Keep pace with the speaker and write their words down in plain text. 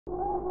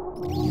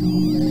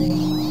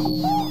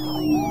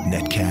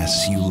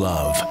Netcasts you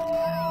love.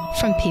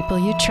 From people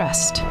you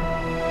trust.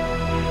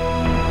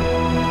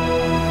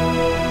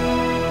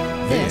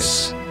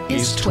 This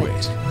is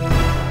TWiT.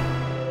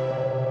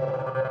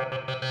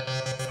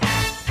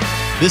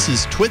 This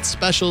is TWiT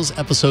Specials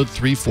episode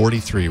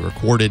 343,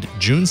 recorded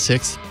June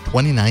 6th,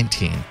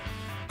 2019.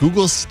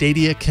 Google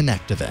Stadia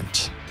Connect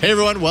event. Hey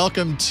everyone,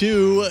 welcome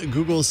to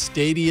Google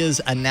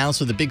Stadia's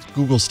announcement, the big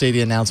Google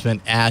Stadia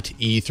announcement at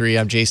E3.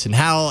 I'm Jason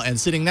Howell, and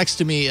sitting next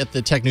to me at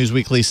the Tech News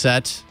Weekly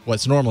set,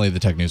 what's normally the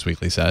Tech News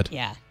Weekly set.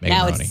 Yeah. Megan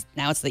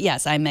Morrone.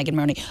 Yes, I'm Megan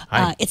Morrone.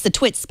 It's the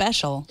TWiT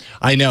special.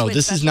 I know, TWiT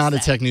this is not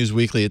set. a Tech News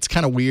Weekly. It's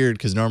kind of weird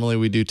because normally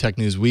we do Tech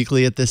News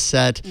Weekly at this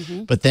set,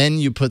 but then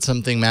you put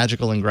something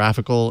magical and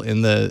graphical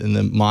in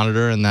the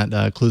monitor, and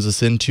that clues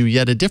us into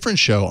yet a different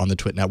show on the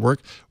TWiT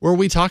network where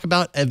we talk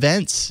about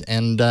events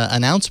and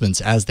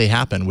announcements as they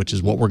happen, which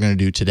is what we're going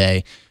to do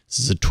today. This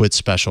is a TWiT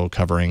special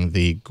covering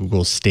the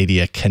Google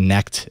Stadia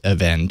Connect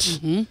event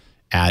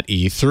at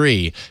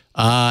E3.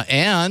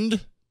 And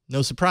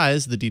no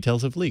surprise, the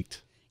details have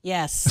leaked.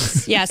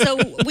 Yes. Yeah, so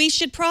we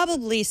should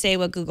probably say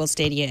what Google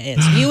Stadia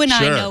is. You and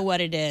I know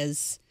what it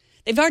is.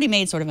 They've already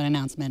made sort of an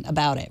announcement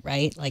about it,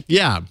 right? Like,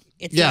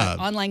 it's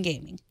online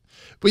gaming.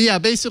 But yeah,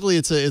 basically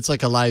it's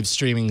like a live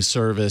streaming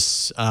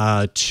service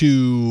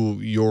to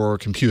your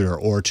computer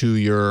or to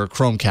your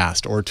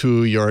Chromecast or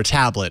to your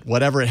tablet,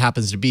 whatever it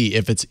happens to be.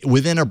 If it's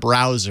within a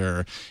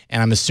browser,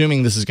 and I'm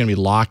assuming this is going to be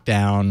locked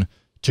down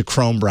to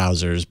Chrome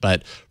browsers,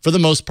 but for the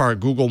most part,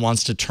 Google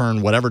wants to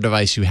turn whatever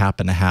device you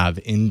happen to have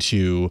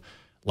into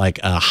like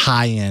a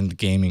high-end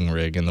gaming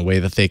rig. And the way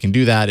that they can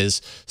do that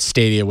is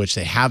Stadia, which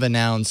they have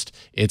announced.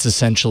 It's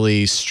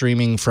essentially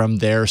streaming from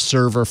their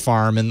server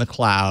farm in the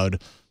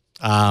cloud,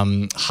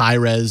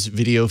 high-res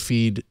video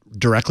feed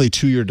directly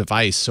to your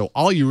device. So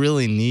all you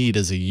really need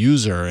as a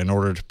user in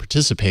order to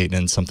participate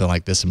in something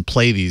like this and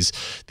play these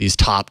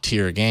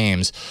top-tier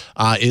games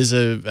is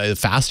a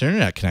fast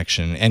internet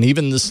connection. And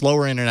even the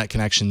slower internet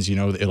connections, you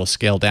know, it'll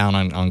scale down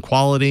on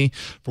quality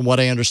from what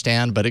I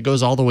understand, but it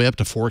goes all the way up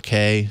to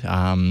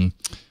 4K.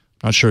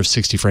 Not sure if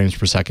 60 frames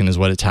per second is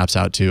what it taps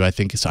out to. I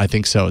think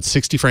so. It's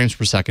 60 frames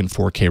per second,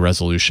 4K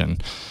resolution.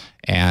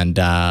 And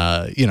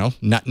you know,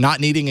 not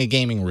needing a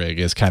gaming rig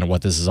is kind of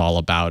what this is all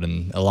about.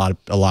 And a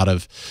lot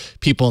of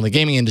people in the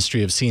gaming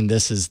industry have seen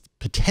this as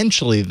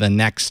potentially the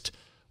next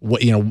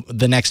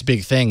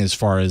big thing as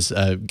far as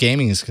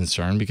gaming is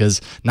concerned,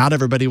 because not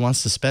everybody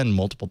wants to spend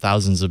multiple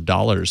thousands of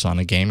dollars on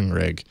a gaming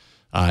rig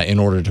in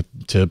order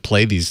to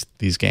play these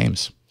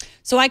games.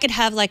 So I could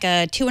have like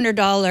a $200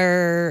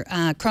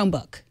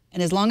 Chromebook,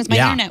 and as long as my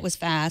internet was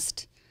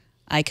fast,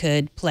 I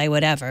could play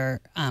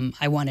whatever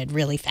I wanted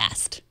really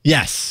fast.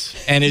 Yes,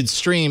 and it'd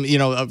stream, you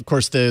know, of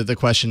course, the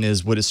question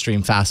is, would it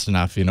stream fast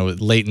enough? You know,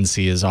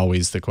 latency is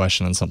always the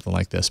question on something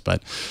like this.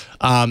 But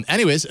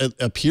anyways, it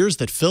appears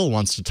that Phil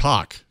wants to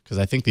talk because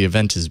I think the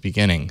event is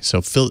beginning. So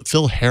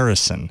Phil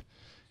Harrison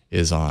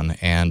is on,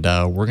 and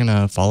we're going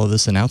to follow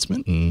this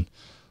announcement and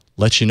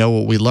let you know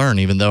what we learn,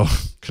 even though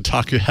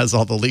Kotaku has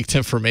all the leaked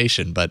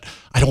information. But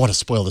I don't want to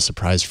spoil the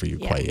surprise for you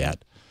quite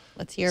yet.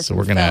 Let's hear from Phil. So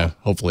we're going to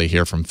hopefully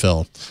hear from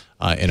Phil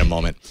in a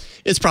moment.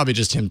 It's probably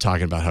just him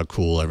talking about how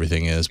cool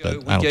everything is, but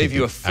I don't think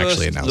it's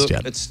actually announced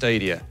yet. At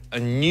Stadia, a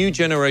new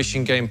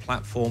generation game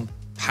platform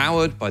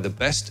powered by the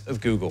best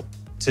of Google.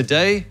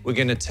 Today, we're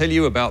going to tell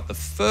you about the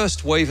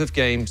first wave of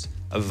games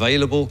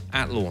available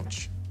at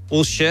launch.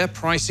 We'll share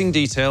pricing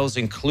details,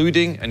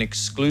 including an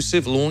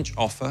exclusive launch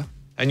offer,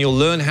 and you'll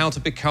learn how to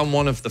become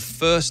one of the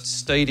first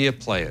Stadia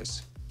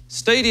players.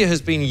 Stadia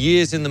has been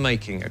years in the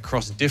making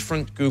across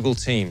different Google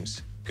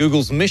teams.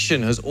 Google's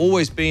mission has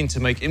always been to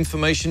make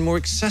information more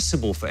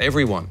accessible for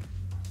everyone.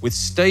 With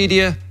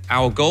Stadia,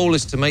 our goal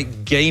is to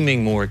make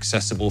gaming more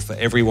accessible for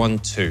everyone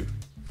too.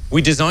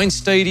 We designed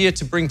Stadia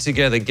to bring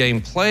together game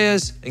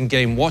players and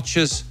game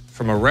watchers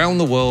from around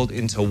the world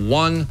into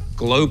one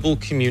global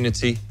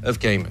community of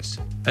gamers.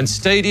 And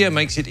Stadia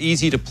makes it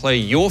easy to play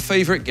your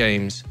favorite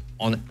games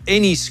on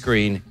any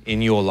screen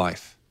in your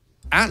life.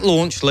 At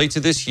launch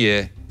later this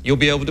year, you'll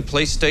be able to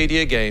play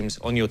Stadia games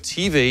on your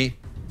TV,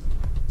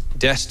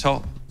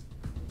 desktop,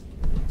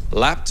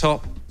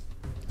 laptop,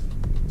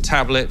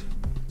 tablet,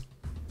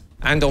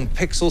 and on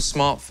Pixel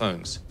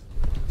smartphones,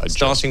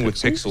 starting with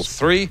Pixel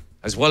 3,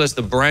 as well as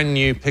the brand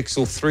new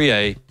Pixel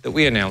 3a that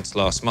we announced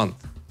last month.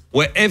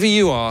 Wherever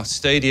you are,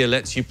 Stadia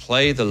lets you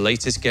play the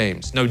latest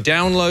games. No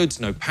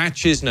downloads, no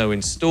patches, no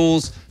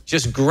installs,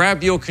 just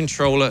grab your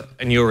controller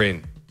and you're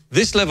in.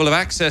 This level of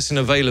access and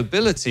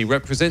availability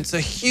represents a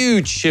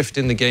huge shift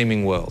in the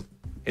gaming world.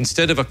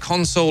 Instead of a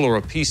console or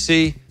a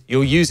PC,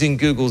 you're using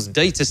Google's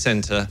data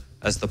center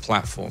as the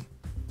platform.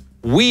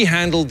 We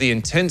handle the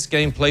intense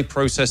gameplay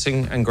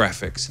processing and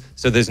graphics,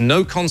 so there's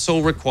no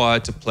console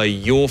required to play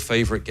your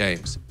favorite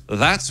games.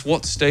 That's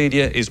what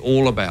Stadia is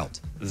all about,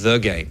 the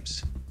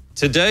games.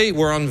 Today,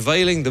 we're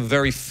unveiling the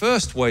very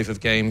first wave of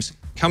games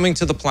coming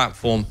to the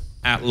platform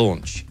at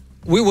launch.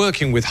 We're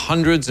working with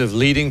hundreds of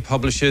leading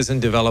publishers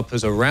and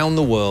developers around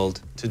the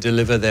world to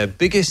deliver their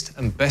biggest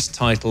and best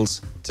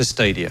titles to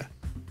Stadia.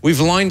 We've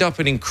lined up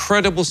an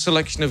incredible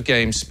selection of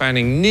games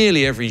spanning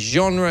nearly every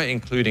genre,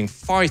 including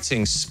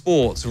fighting,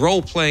 sports,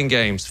 role-playing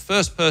games,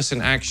 first-person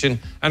action,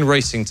 and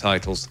racing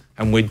titles.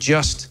 And we're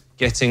just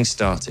getting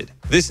started.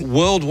 This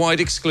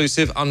worldwide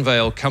exclusive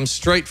unveil comes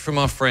straight from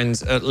our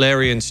friends at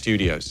Larian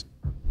Studios.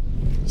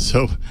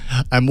 So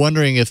I'm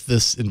wondering if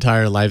this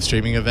entire live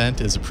streaming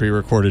event is a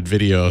pre-recorded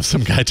video of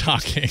some guy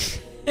talking.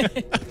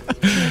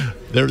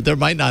 There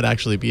might not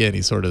actually be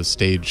any sort of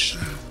stage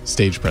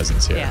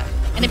presence here. Yeah.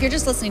 And if you're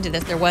just listening to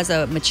this, there was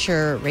a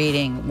mature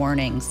rating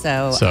warning,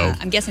 so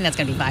I'm guessing that's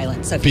going to be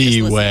violent. So if you're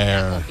just listening,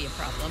 that won't be a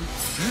problem.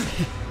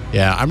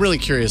 Yeah, I'm really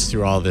curious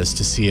through all this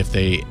to see if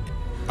they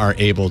are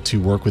able to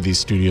work with these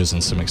studios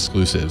on some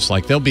exclusives.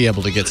 Like they'll be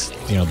able to get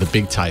the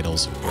big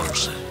titles, of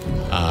course,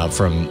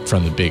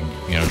 from the big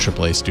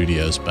AAA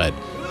studios, but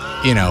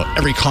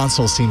every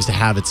console seems to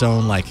have its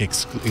own like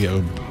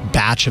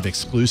batch of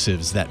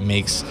exclusives that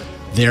makes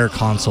their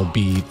console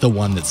be the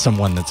one that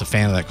someone that's a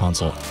fan of that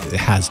console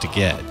has to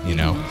get.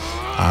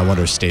 I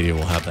wonder if Stadia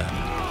will have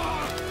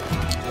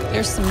that.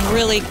 There's some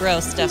really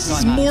gross stuff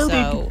going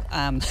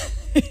on. So,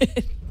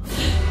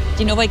 do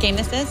you know what game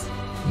this is?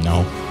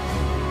 No.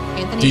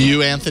 Anthony? Do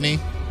you, Anthony?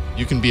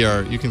 You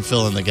can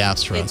fill in the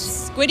gaps for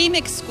us. It's Squiddy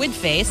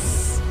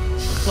McSquidface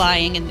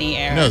flying in the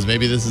air. Who knows?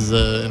 Maybe this is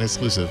an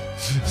exclusive.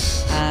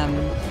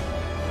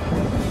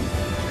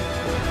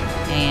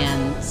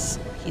 And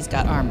he's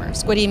got armor.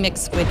 Squiddy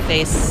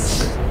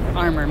McSquidface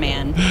armor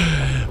man.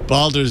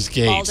 Baldur's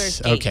Gate. Baldur's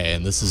Gate. Okay,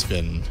 and this has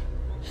been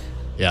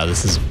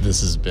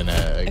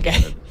a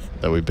game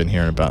that we've been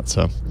hearing about.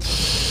 So,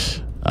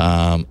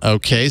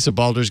 okay, so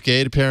Baldur's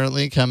Gate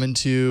apparently coming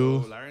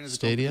to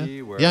Stadia.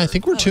 Yeah, I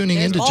think we're tuning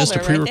into just the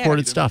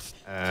pre-recorded stuff.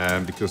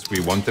 Because we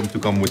want them to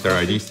come with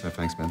their IDs. No,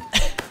 thanks, man.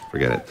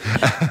 Forget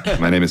it.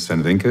 My name is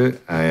Sven Winke.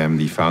 I am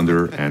the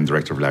founder and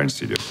director of Larian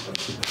Studios.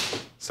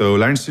 So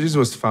Larian Studios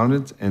was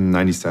founded in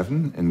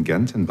 '97 in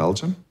Ghent in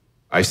Belgium.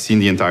 I've seen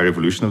the entire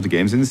evolution of the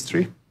games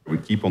industry. We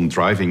keep on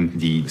driving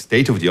the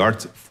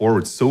state-of-the-art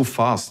forward so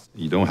fast.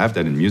 You don't have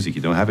that in music,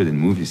 you don't have it in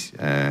movies.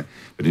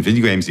 But in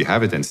video games, you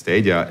have it, and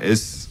Stadia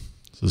is...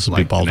 So this will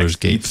be Baldur's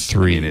Gate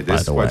 3, and it by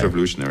is the way. quite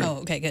revolutionary.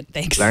 Oh, okay, good,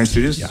 thanks. Larian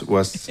Studios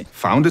was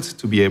founded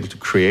to be able to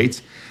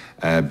create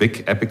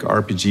big epic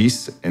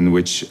RPGs in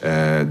which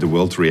the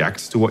world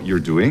reacts to what you're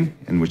doing,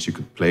 in which you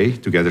could play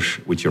together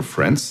with your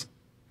friends.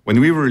 When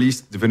we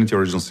released Divinity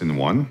Original Sin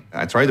 1,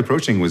 I tried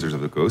approaching Wizards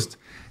of the Coast,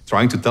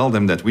 trying to tell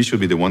them that we should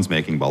be the ones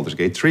making Baldur's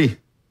Gate 3.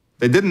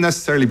 They didn't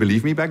necessarily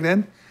believe me back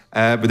then,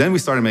 but then we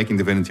started making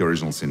Divinity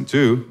Original Sin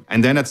 2,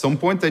 and then at some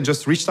point they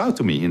just reached out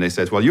to me and they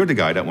said, well, you're the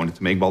guy that wanted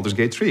to make Baldur's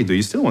Gate 3. Do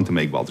you still want to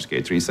make Baldur's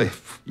Gate 3? And I say,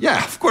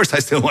 yeah, of course I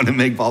still want to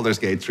make Baldur's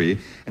Gate 3.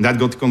 And that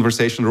got the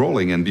conversation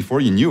rolling, and before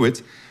you knew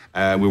it,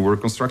 we were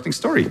constructing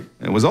story.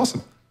 It was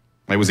awesome.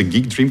 It was a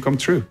geek dream come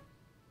true.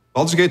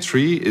 Baldur's Gate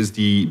 3 is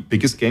the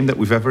biggest game that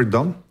we've ever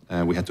done.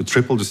 We had to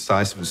triple the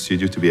size of the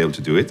studio to be able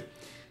to do it.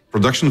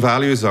 Production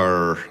values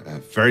are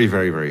very,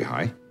 very, very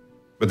high,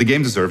 but the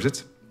game deserves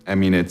it. I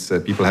mean,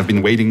 people have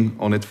been waiting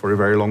on it for a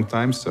very long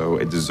time, so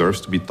it deserves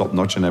to be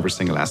top-notch in every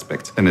single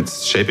aspect, and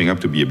it's shaping up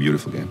to be a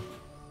beautiful game.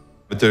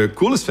 But the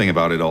coolest thing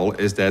about it all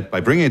is that by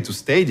bringing it to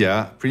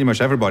Stadia, pretty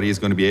much everybody is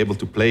going to be able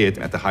to play it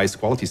at the highest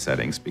quality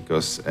settings,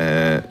 because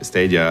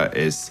Stadia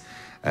is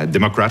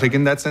democratic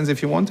in that sense,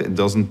 if you want. It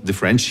doesn't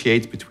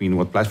differentiate between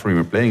what platform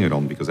you're playing it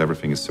on, because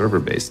everything is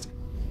server-based.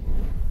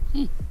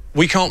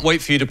 We can't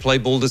wait for you to play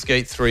Baldur's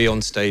Gate 3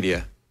 on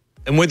Stadia.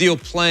 And whether you're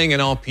playing an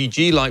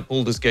RPG like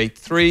Baldur's Gate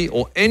 3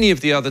 or any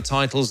of the other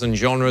titles and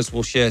genres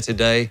we'll share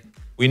today,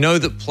 we know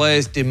that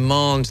players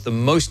demand the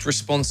most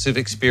responsive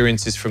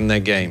experiences from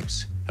their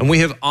games. And we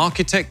have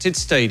architected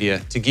Stadia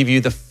to give you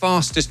the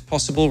fastest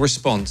possible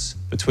response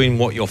between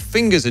what your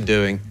fingers are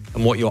doing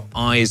and what your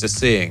eyes are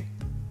seeing.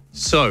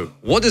 So,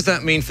 what does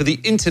that mean for the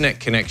internet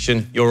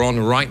connection you're on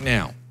right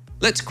now?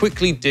 Let's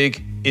quickly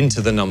dig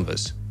into the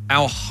numbers.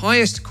 Our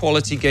highest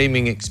quality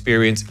gaming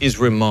experience is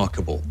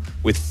remarkable,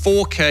 with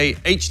 4K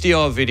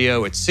HDR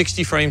video at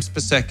 60 frames per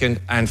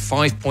second and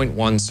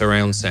 5.1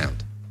 surround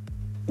sound.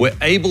 We're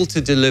able to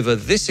deliver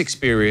this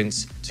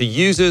experience to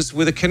users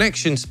with a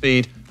connection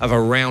speed of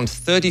around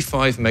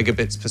 35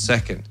 megabits per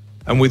second.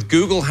 And with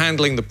Google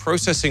handling the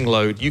processing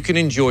load, you can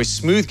enjoy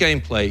smooth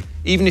gameplay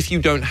even if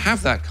you don't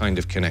have that kind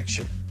of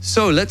connection.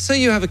 So let's say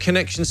you have a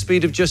connection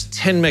speed of just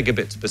 10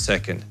 megabits per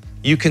second.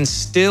 You can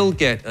still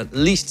get at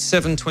least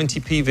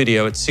 720p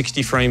video at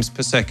 60 frames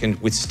per second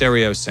with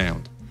stereo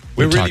sound.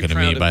 We're talking to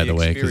me, by the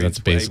way, because that's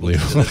basically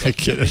what I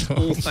get at home.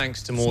 All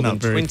thanks to more than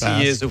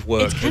 20 years of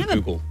work at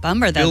Google. It's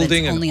bummer, though,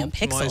 building that's only and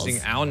on optimizing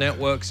pixels. our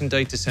networks and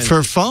data centers.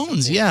 For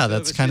phones, yeah,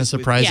 that's kind of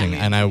surprising.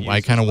 And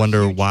I kind of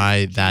wonder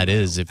why that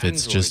is, if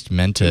it's just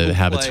meant to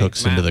have its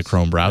hooks into the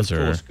Chrome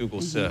browser.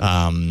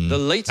 I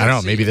don't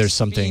know, maybe there's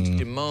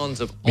something,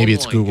 maybe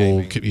it's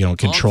Google,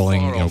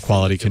 controlling,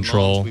 quality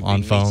control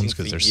on phones,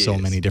 because there's so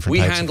many different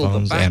types of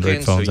phones,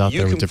 Android phones out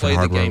there with different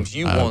hardware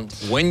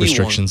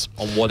restrictions.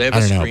 I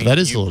don't know, but that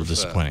is a little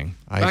disappointing.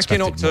 I Back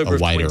in expected October a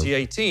wider of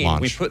 2018,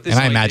 launch. we put this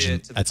and I idea imagine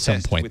to the at some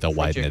test point with they'll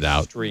widen it Project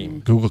out. Stream.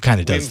 Google kind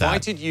of does We that.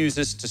 invited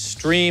users to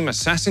stream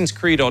Assassin's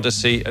Creed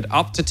Odyssey at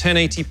up to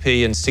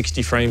 1080p and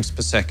 60 frames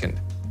per second.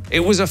 It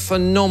was a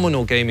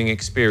phenomenal gaming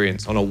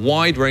experience on a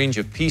wide range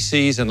of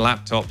PCs and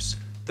laptops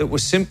that were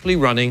simply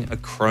running a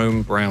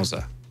Chrome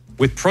browser.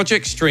 With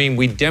Project Stream,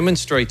 we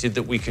demonstrated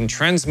that we can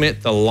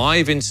transmit the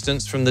live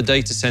instance from the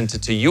data center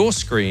to your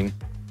screen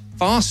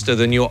faster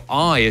than your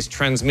eye is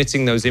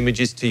transmitting those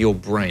images to your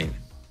brain.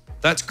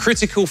 That's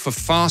critical for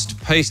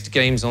fast-paced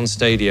games on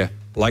Stadia,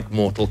 like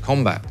Mortal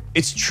Kombat.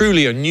 It's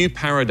truly a new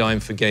paradigm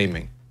for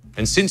gaming.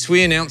 And since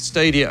we announced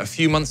Stadia a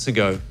few months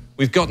ago,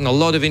 we've gotten a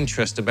lot of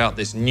interest about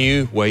this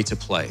new way to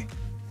play.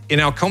 In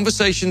our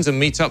conversations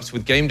and meetups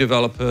with game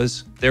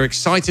developers, they're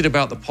excited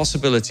about the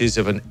possibilities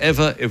of an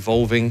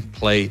ever-evolving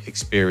play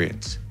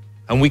experience.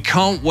 And we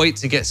can't wait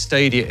to get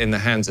Stadia in the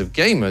hands of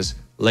gamers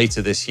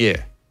later this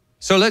year.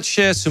 So let's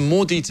share some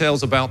more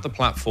details about the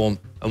platform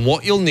and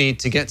what you'll need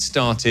to get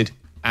started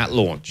at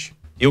launch.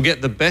 You'll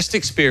get the best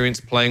experience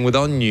playing with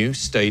our new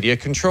Stadia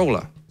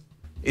controller.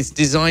 It's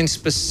designed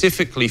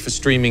specifically for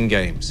streaming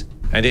games,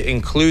 and it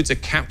includes a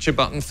capture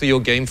button for your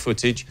game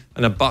footage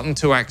and a button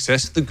to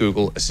access the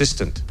Google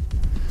Assistant.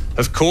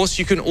 Of course,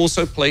 you can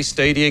also play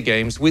Stadia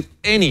games with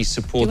any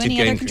supported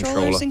game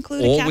controller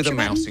or with a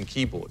mouse and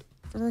keyboard.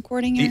 For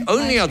recording the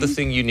only other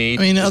thing you need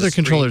is other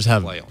controllers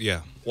have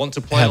want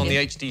to play on the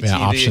HD TV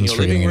options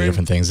for doing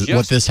different things.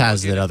 What this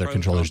has that other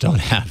controllers don't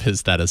have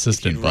is that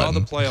assistant button.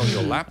 Rather play on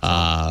your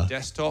laptop,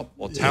 desktop,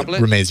 or tablet.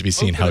 It remains to be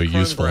seen how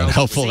useful and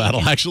helpful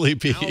that'll actually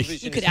be.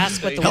 You could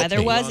ask what the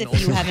weather was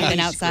if you haven't been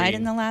outside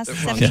in the last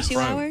 72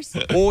 hours.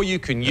 Or you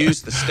can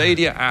use the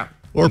Stadia app.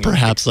 Or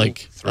perhaps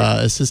like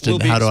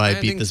assistant, how do I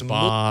beat this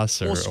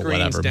boss or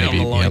whatever.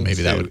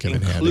 Maybe that would come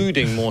in handy.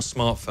 Including more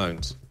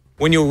smartphones.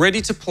 When you're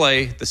ready to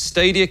play, the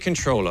Stadia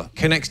controller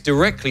connects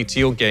directly to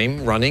your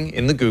game running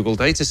in the Google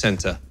data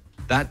center.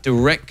 That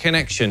direct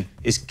connection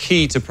is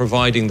key to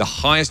providing the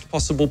highest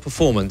possible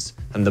performance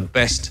and the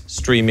best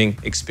streaming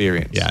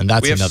experience. Yeah, and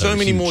that's we have another so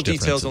many more huge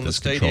details on the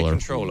Stadia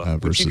controller,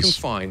 which you can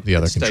find the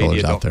other at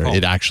controllers out there. Stadia.com.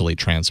 It actually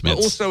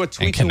transmits also a and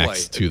tweet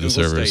connects to the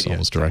servers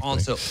almost directly.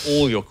 To answer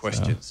all your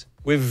questions.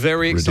 We're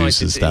very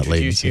excited to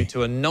introduce you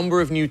to a number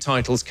of new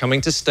titles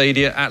coming to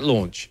Stadia at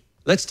launch.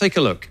 Let's take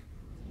a look.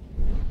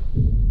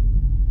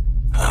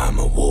 I'm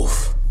a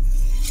wolf,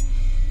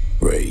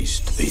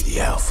 raised to be the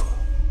alpha,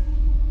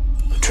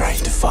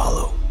 trained to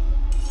follow.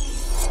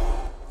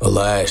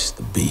 Alas,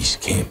 the beast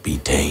can't be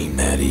tamed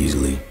that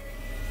easily.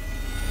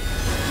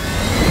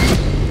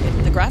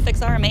 The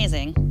graphics are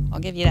amazing. I'll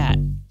give you that.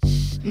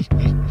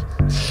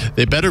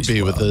 They better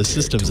be with the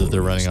systems that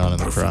they're running on in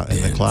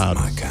the cloud.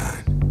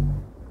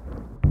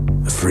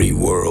 A free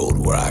world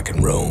where I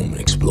can roam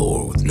and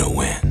explore with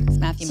no end. It's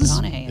Matthew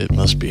McConaughey. It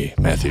must be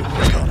Matthew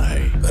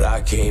McConaughey. But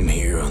I came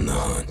here on the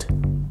hunt,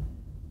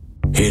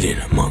 hidden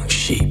among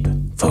sheep,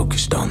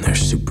 focused on their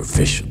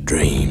superficial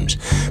dreams,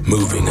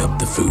 moving up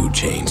the food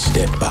chain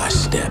step by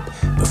step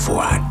before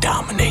I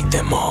dominate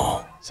them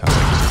all. Sounds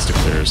like he needs to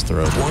clear his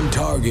throat. One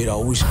target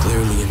always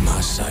clearly in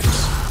my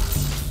sights.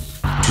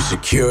 To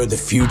secure the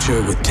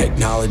future with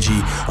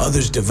technology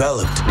others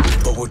developed,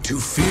 but were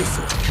too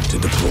fearful to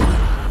deploy.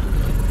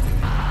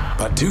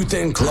 By tooth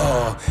and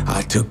claw,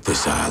 I took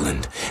this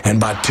island, and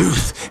by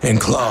tooth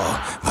and claw,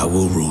 I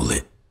will rule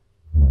it.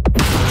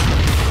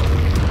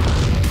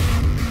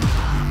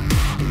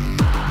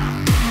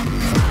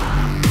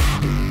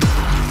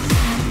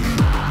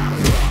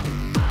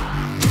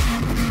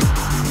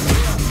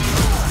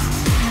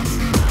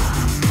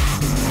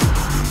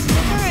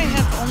 I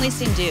have only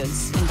seen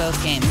dudes in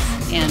both games,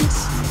 and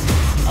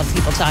of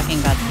people talking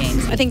about the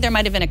games. I think there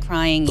might have been a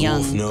crying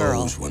young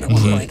girl. When a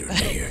predator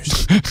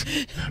nears.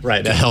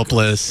 Right, a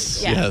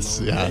helpless, yes,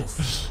 yeah.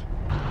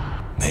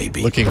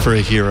 Maybe. Looking for a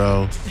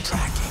hero.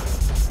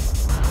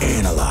 Tracking,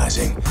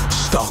 analyzing,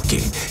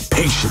 stalking,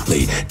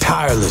 patiently,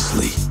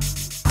 tirelessly.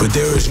 But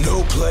there is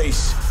no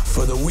place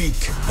for the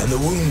weak and the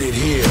wounded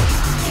here.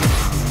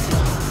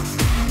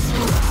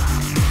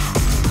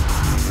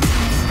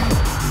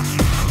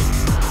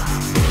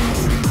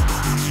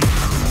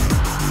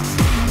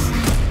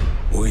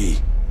 We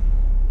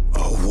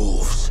are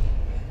wolves.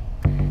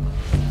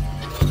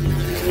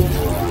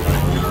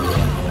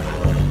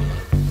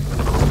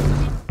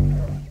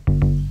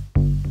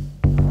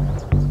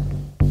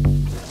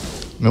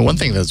 I mean, one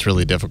thing that's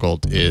really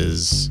difficult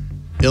is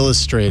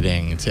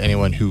illustrating to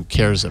anyone who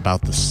cares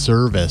about the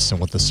service and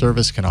what the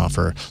service can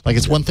offer. Like,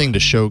 it's one thing to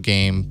show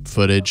game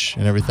footage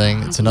and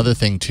everything. It's another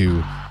thing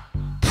to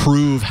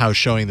prove how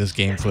showing this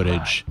game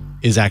footage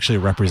is actually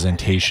a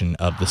representation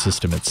of the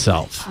system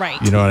itself.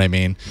 Right. You know what I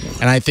mean?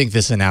 And I think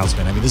this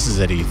announcement, I mean, this is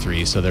at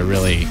E3, so they're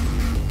really,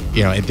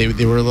 you know,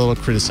 they were a little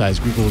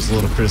criticized. Google was a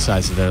little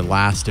criticized at their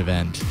last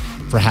event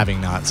for having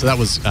not. So that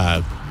was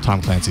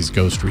Tom Clancy's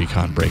Ghost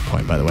Recon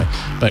Breakpoint, by the way,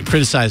 but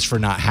criticized for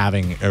not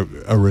having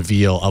a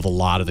reveal of a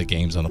lot of the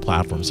games on the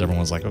platforms.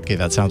 Everyone's like, okay,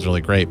 that sounds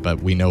really great,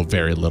 but we know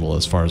very little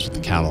as far as what the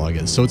catalog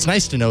is. So it's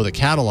nice to know the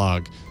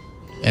catalog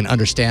and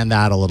understand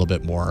that a little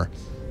bit more.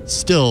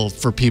 still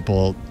for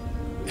people,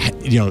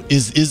 you know,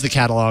 is the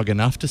catalog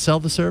enough to sell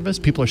the service?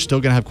 People are still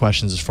going to have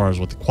questions as far as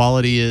what the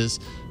quality is,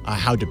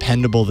 how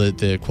dependable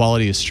the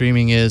quality of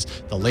streaming is,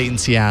 the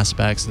latency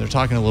aspects. And they're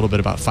talking a little bit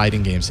about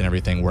fighting games and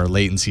everything where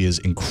latency is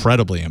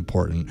incredibly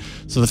important.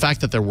 So the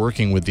fact that they're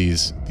working with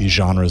these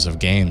genres of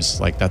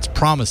games, like, that's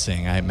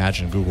promising. I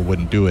imagine Google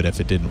wouldn't do it if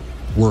it didn't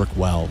work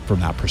well from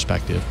that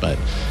perspective, but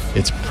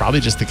it's probably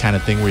just the kind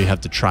of thing where you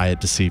have to try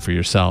it to see for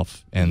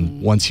yourself,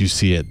 and once you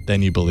see it,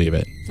 then you believe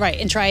it. Right,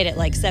 and try it at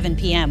like 7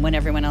 p.m. when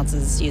everyone else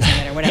is using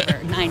it, or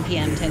whatever, 9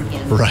 p.m., 10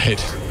 p.m. Right.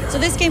 So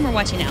this game we're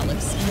watching now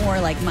looks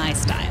more like my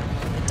style.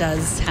 It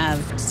does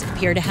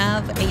appear to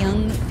have a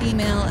young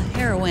female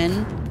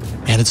heroine.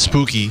 And it's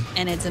spooky.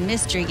 And it's a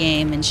mystery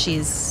game, and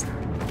she's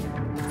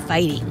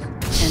fighting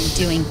and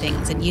doing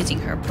things and using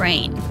her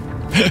brain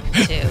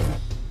to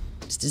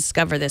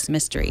discover this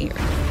mystery.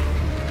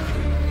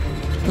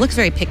 It looks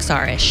very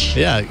Pixar-ish.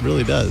 Yeah, it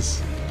really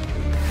does.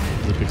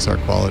 There's a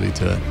Pixar quality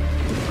to it.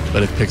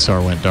 But if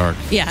Pixar went dark.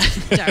 Yeah,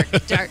 dark,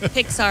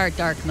 Pixar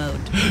dark mode.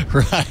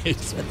 Right.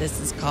 That's what this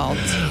is called.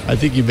 I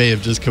think you may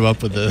have just come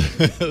up with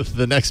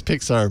the next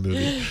Pixar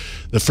movie.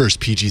 The first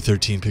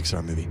PG-13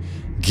 Pixar movie.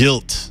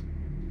 Guilt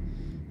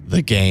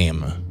the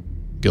Game.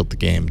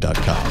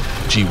 GuiltTheGame.com.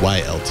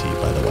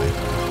 GYLT, by the way.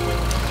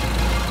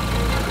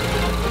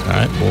 All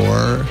right,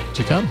 more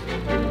to come.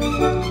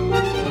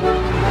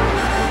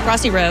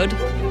 Crossy Road.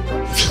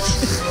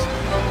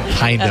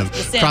 Kind of.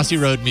 Crossy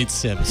Road meets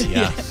Sims,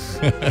 yeah.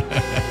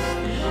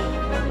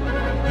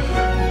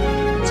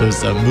 So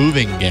it's a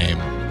moving game,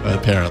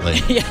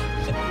 apparently. Yeah.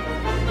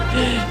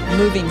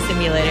 Moving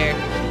simulator.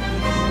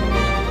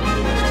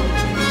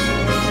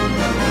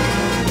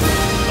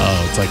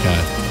 Oh, it's like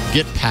a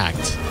Get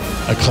Packed,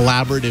 a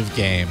collaborative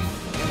game.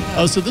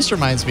 Oh, so this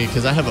reminds me,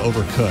 because I have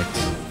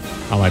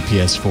Overcooked on my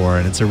PS4,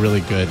 and it's a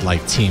really good,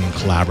 like, team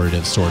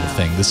collaborative sort of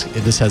thing.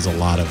 This has a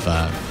lot of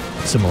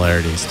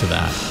similarities to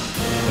that.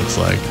 Looks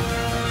like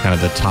kind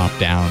of the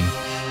top-down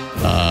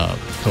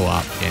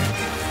co-op game.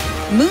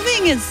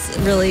 Moving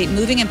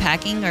and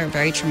packing are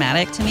very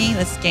traumatic to me.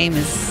 This game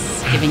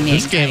is giving me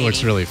This anxiety. game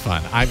looks really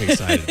fun. I'm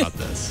excited about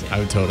this. I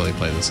would totally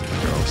play this with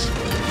the girls.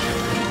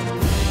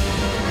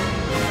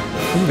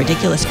 Ooh,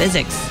 ridiculous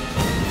physics.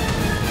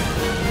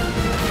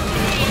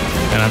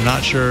 And I'm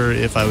not sure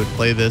if I would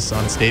play this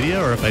on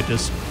Stadia or if I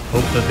just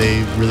hope that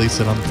they release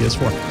it on the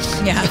PS4.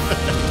 Yeah.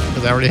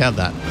 Because I already have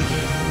that.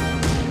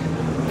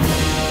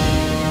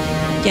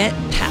 Get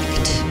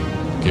Packed.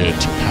 Get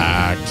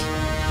Packed.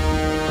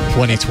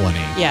 2020.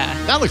 Yeah.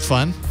 That looked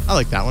fun. I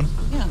like that one.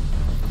 Yeah.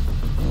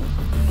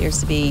 Appears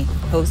to be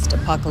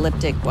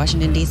post-apocalyptic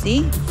Washington,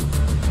 D.C.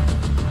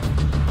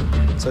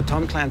 So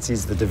Tom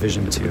Clancy's The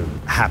Division 2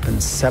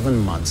 happened 7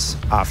 months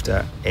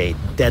after a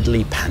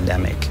deadly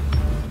pandemic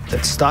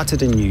that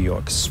started in New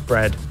York,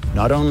 spread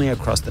not only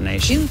across the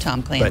nation,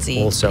 Tom Clancy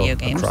but also video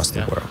games. across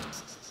the world.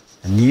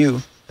 And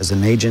you, as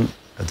an agent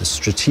of the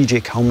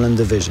Strategic Homeland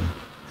Division,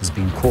 has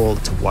been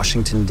called to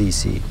Washington,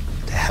 D.C.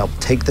 to help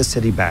take the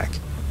city back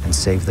and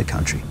save the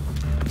country.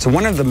 So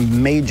one of the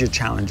major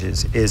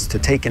challenges is to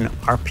take an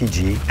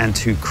RPG and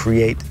to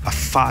create a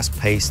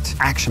fast-paced,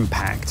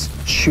 action-packed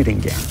shooting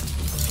game.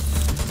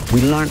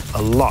 We learned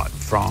a lot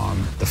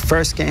from the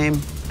first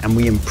game, and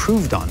we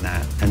improved on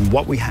that. And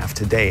what we have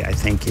today, I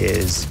think,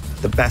 is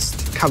the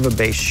best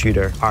cover-based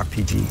shooter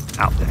RPG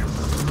out there.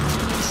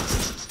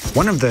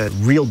 One of the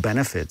real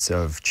benefits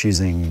of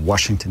choosing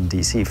Washington,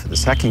 D.C. for the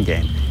second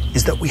game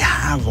is that we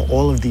have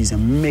all of these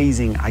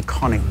amazing,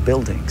 iconic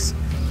buildings.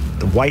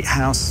 The White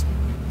House,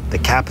 the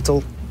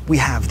Capitol, we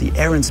have the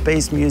Air and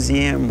Space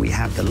Museum, we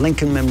have the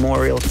Lincoln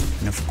Memorial,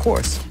 and of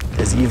course,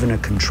 there's even a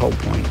control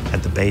point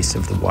at the base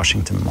of the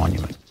Washington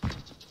Monument.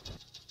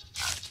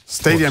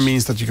 Stadia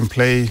means that you can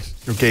play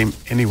your game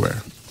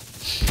anywhere.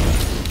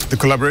 The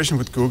collaboration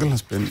with Google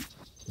has been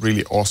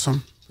really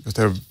awesome because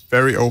they're a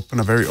very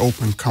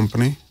open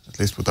company, at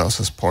least with us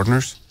as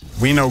partners.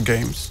 We know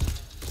games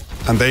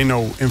and they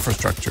know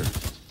infrastructure.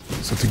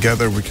 So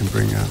together we can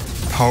bring a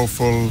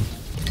powerful,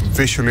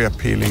 visually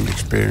appealing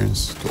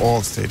experience to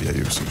all Stadia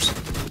users.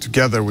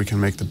 Together we can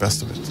make the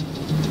best of it.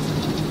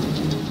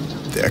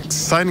 The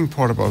exciting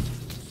part about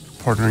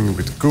partnering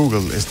with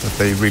Google is that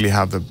they really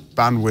have the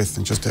bandwidth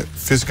and just the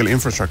physical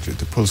infrastructure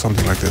to pull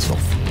something like this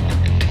off.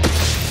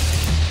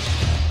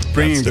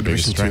 Bringing the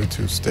Division 2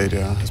 to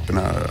Stadia has been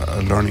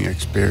a learning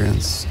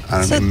experience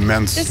and an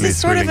immensely this is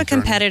sort of a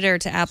thrilling competitor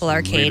to Apple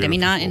Arcade. really I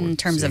mean, not in looking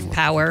terms forward of to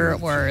power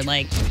seeing or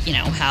like, you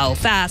know, how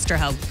fast or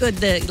how good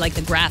the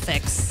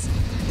graphics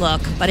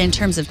look, but in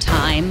terms of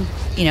time,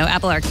 you know,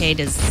 Apple Arcade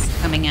is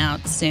coming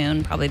out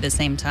soon, probably the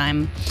same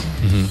time.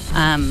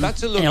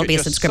 That's a look and it'll at be a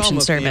just subscription some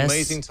of the service.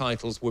 amazing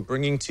titles we're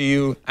bringing to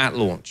you at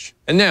launch.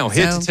 And now,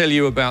 here to tell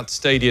you about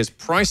Stadia's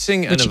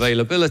pricing and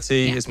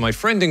availability is my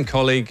friend and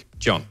colleague,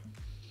 John.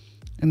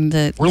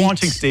 We're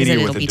launching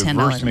Stadia with a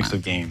diverse mix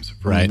of games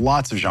from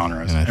lots of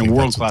genres and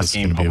world-class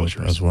game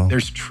publishers.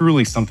 There's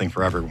truly something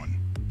for everyone.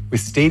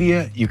 With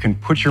Stadia, you can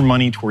put your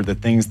money toward the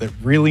things that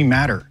really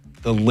matter,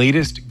 the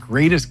latest,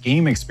 greatest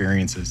game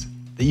experiences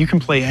that you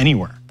can play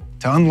anywhere.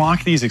 To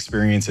unlock these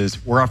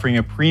experiences, we're offering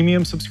a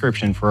premium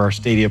subscription for our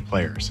Stadia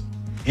players.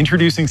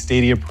 Introducing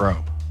Stadia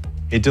Pro.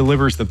 It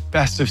delivers the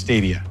best of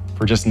Stadia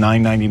for just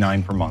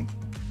 $9.99 per month.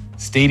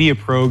 Stadia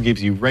Pro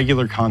gives you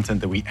regular content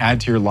that we add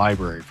to your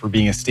library for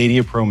being a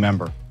Stadia Pro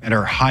member at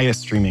our highest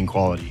streaming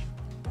quality.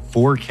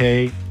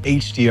 4K,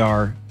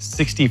 HDR,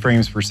 60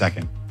 frames per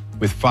second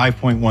with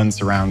 5.1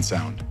 surround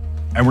sound.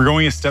 And we're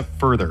going a step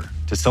further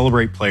to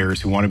celebrate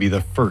players who want to be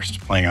the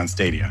first playing on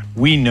Stadia.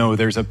 We know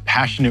there's a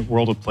passionate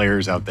world of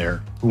players out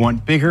there who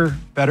want bigger,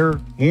 better,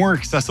 more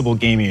accessible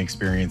gaming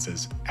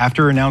experiences.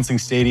 After announcing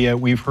Stadia,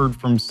 we've heard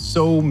from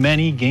so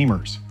many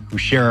gamers who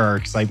share our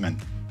excitement.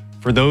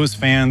 For those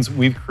fans,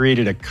 we've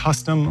created a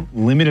custom,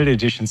 limited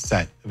edition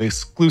set of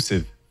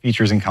exclusive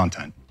features and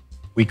content.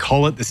 We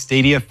call it the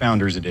Stadia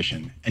Founders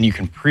Edition, and you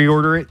can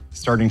pre-order it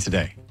starting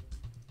today.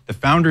 The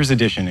Founders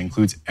Edition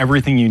includes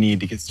everything you need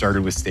to get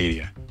started with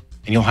Stadia,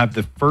 and you'll have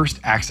the first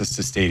access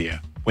to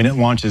Stadia when it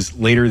launches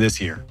later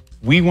this year.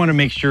 We want to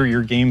make sure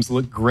your games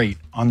look great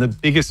on the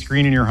biggest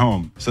screen in your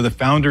home, so the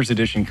Founders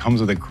Edition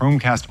comes with a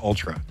Chromecast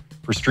Ultra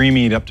for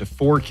streaming it up to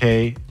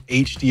 4K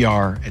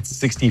HDR at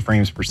 60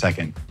 frames per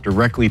second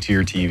directly to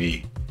your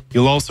TV.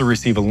 You'll also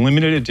receive a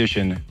limited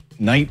edition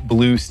Night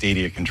Blue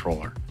Stadia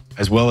controller,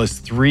 as well as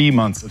 3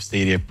 months of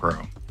Stadia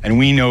Pro. And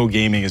we know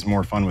gaming is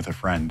more fun with a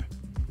friend.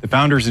 The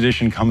Founders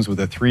Edition comes with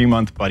a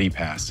 3-month Buddy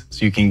Pass,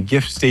 so you can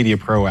gift Stadia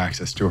Pro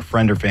access to a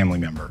friend or family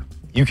member.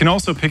 You can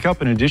also pick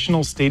up an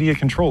additional Stadia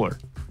controller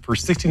for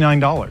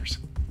 $69.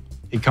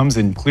 It comes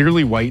in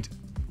clearly white,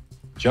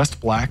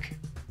 just black,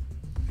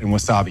 and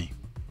wasabi.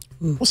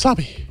 Ooh.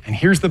 Wasabi. And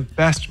here's the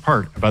best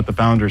part about the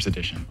Founders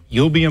Edition.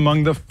 You'll be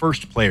among the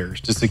first players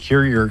to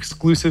secure your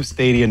exclusive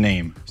Stadia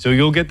name. So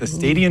you'll get the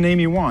Stadia name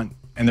you want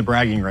and the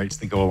bragging rights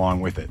that go along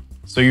with it.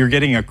 So you're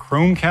getting a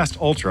Chromecast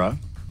Ultra,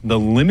 the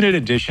limited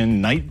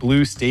edition Night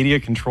Blue Stadia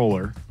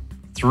controller,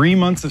 3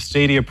 months of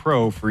Stadia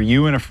Pro for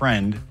you and a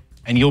friend,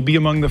 and you'll be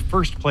among the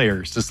first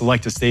players to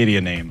select a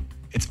Stadia name.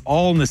 It's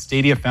all in the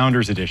Stadia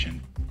Founders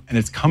Edition, and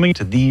it's coming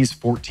to these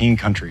 14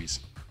 countries.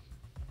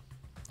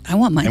 I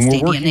want my Stadia name.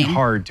 And we're working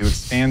hard to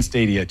expand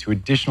Stadia to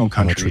additional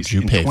countries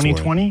in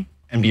 2020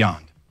 and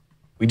beyond.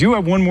 We do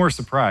have one more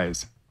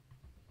surprise.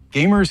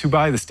 Gamers who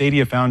buy the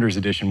Stadia Founders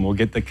Edition will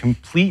get the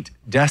complete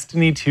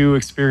Destiny 2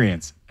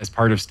 experience as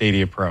part of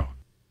Stadia Pro.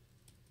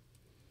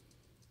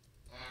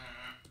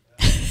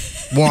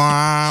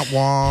 Wah,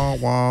 wah,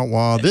 wah,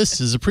 wah.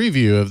 This is a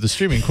preview of the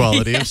streaming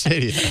quality of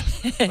Stadia.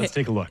 Let's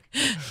take a look.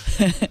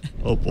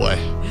 Oh, boy.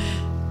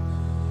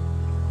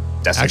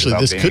 Actually,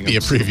 this could be a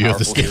preview of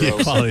the Stadia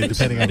quality,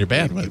 depending on your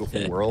bandwidth.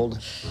 Beautiful world.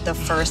 The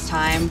first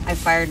time I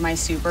fired my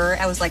super,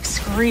 I was like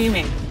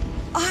screaming,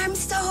 I'm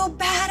so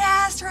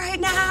badass right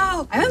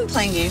now. I've been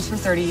playing games for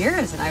 30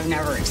 years, and I've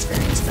never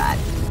experienced that.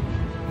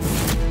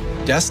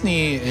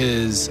 Destiny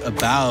is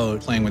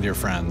about playing with your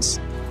friends.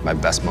 My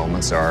best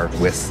moments are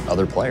with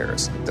other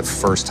players. The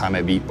first time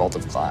I beat Vault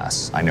of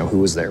Glass, I know who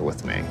was there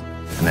with me,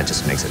 and that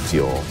just makes it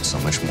feel so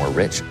much more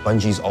rich.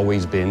 Bungie's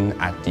always been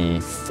at the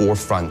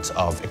forefront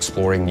of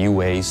exploring new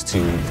ways to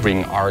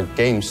bring our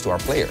games to our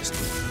players.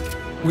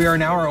 We are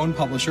now our own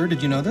publisher.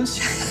 Did you know this?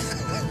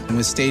 And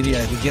with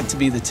Stadia, we get to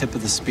be the tip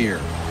of the spear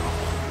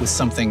with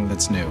something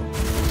that's new.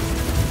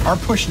 Our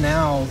push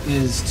now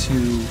is to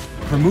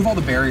remove all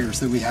the barriers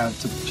that we have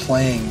to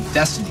playing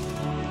Destiny.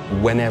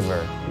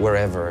 Whenever,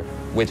 wherever,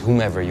 with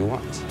whomever you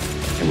want.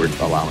 And we're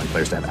allowing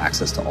players to have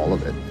access to all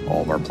of it.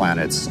 All of our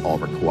planets, all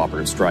of our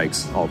cooperative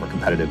strikes, all of our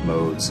competitive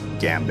modes,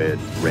 Gambit,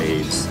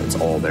 raids. It's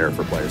all there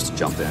for players to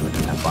jump in and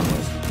have fun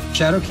with.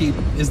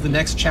 Shadowkeep is the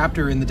next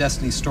chapter in the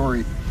Destiny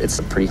story. It's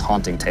a pretty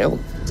haunting tale.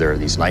 There are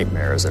these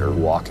nightmares that are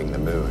walking the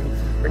moon,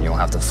 and you'll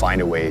have to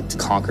find a way to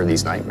conquer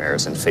these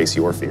nightmares and face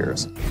your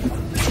fears.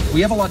 We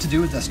have a lot to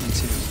do with Destiny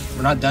 2.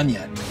 We're not done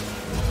yet.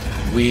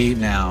 We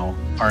now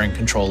are in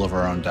control of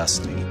our own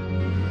destiny.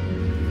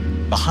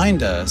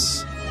 Behind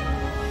us,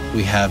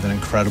 we have an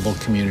incredible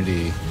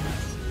community.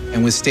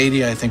 And with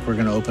Stadia, I think we're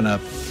going to open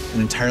up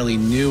an entirely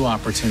new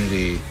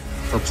opportunity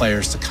for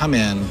players to come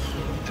in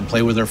and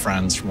play with their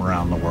friends from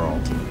around the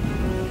world.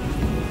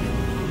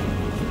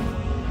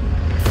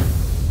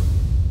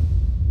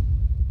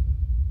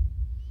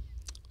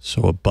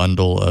 So a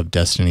bundle of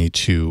Destiny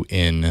 2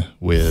 in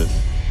with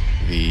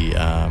the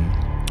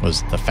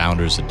was the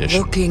Founders Edition.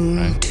 Looking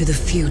right? to the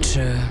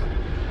future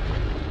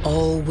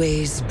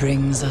always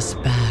brings us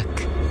back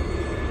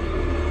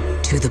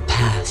to the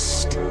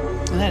past.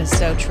 Oh, that is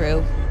so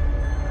true.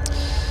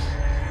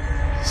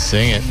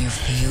 Sing it. Can you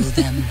feel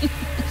them?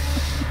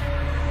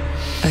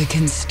 I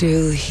can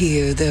still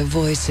hear their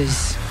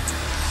voices.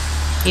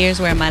 Here's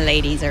where my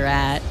ladies are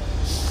at.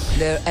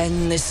 Their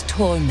endless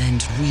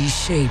torment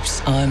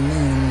reshapes our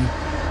moon.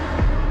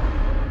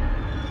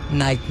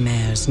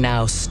 Nightmares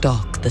now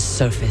stalk the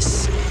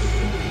surface.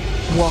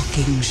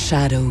 Walking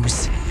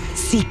shadows,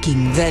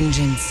 seeking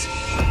vengeance.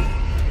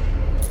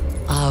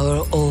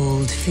 Our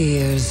old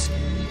fears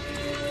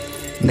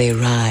may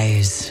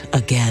rise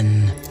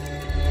again.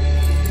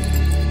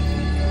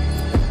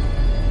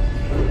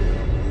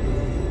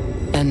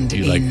 And do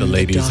you like the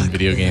ladies in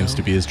video games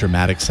to be as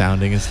dramatic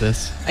sounding as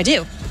this? I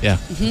do. Yeah.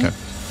 Mhm. Okay.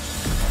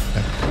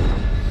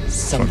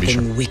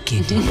 Something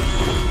wicked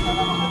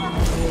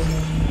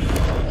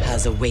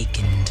has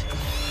awakened.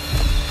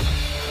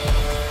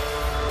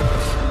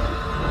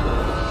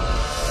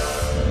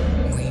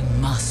 We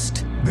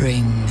must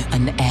bring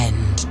an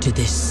end to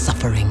this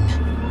suffering.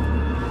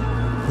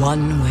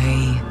 One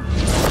way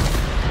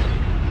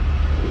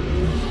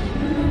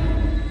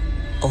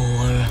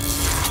or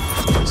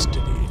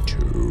Destiny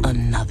 2.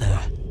 Another.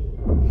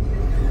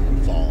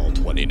 Fall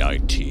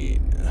 2019.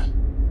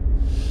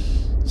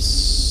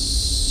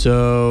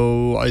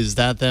 So is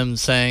that them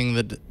saying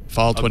that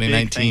Fall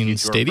 2019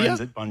 Stadia? A big thank you to our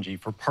friends at Bungie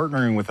for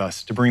partnering with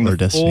us to bring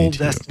the full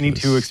Destiny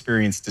 2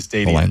 experience to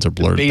Stadia. The lines are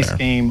blurred the base there.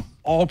 game,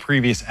 all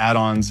previous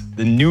add-ons,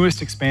 the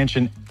newest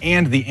expansion,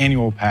 and the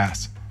annual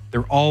pass.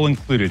 They're all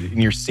included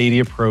in your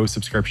Stadia Pro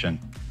subscription.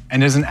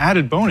 And as an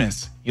added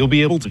bonus, you'll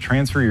be able to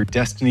transfer your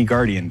Destiny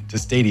Guardian to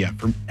Stadia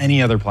from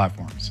any other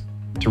platforms.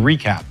 To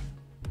recap,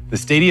 the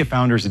Stadia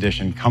Founders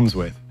Edition comes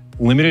with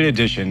limited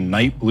edition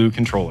Night Blue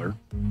controller,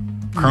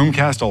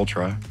 Chromecast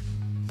Ultra,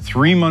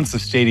 3 months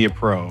of Stadia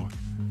Pro,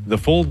 the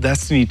full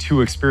Destiny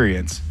 2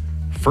 experience,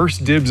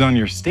 first dibs on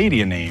your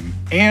Stadia name,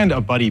 and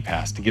a buddy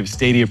pass to give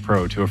Stadia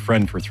Pro to a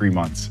friend for 3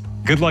 months.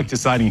 Good luck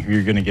deciding who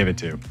you're going to give it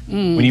to.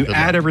 When you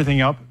add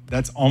everything up,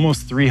 that's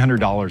almost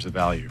 $300 of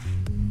value.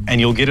 And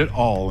you'll get it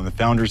all in the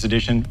Founders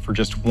Edition for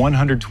just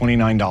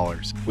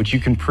 $129, which you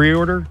can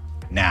pre-order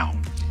now.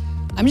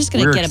 I'm just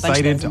going to get a bunch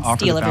of We're those excited to and offer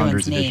steal the everyone's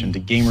Founders Edition name. to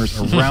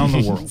gamers around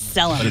the world.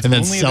 Sell them. But it's And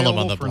then only sell 'em on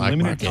available the for black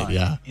limited market, time,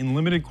 yeah. in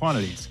limited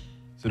quantities.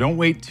 So don't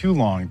wait too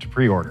long to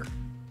pre-order.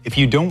 If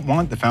you don't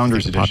want the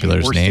Founders Edition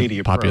Popular's or name-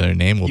 Stadia Pro, popular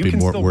name will you be can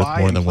more- still worth buy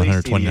more and than play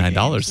Stadia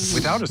 $129. games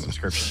without a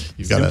subscription.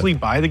 You've got Simply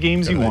buy the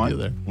games you got an want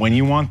idea there. when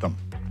you want them.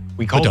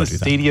 We call don't this do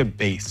that. Stadia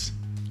Base.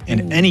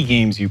 And any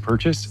games you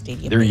purchase,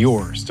 they're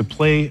yours to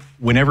play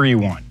whenever you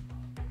want.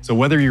 So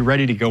whether you're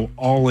ready to go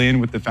all in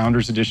with the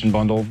Founders Edition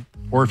bundle,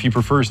 or if you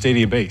prefer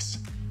Stadia Base,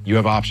 you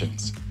have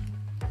options.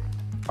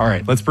 All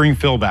right, let's bring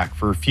Phil back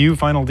for a few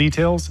final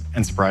details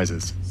and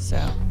surprises.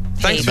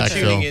 Thanks for Back,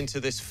 tuning Phil. in to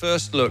this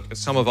first look at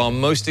some of our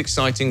most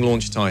exciting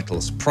launch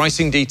titles,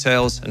 pricing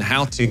details, and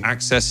how to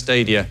access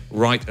Stadia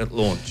right at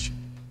launch.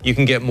 You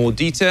can get more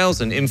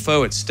details and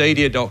info at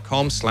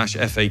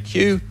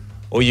stadia.com/FAQ,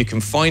 or you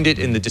can find it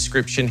in the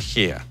description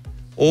here,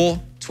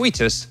 or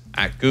tweet us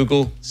at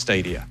Google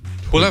Stadia.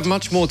 We'll have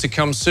much more to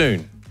come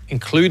soon,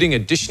 including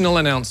additional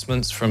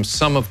announcements from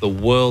some of the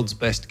world's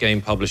best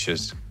game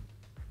publishers.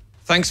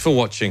 Thanks for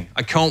watching.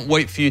 I can't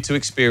wait for you to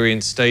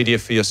experience Stadia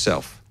for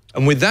yourself.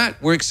 And with that,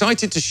 we're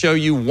excited to show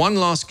you one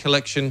last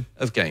collection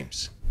of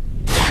games.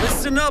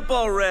 Listen up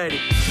already.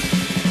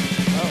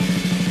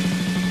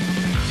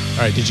 All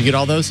right, did you get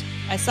all those?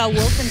 I saw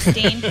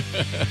Wolfenstein.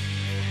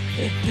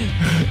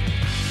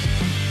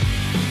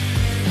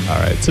 All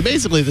right, so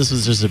basically this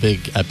was just a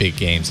big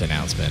games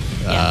announcement.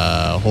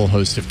 A whole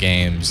host of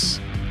games.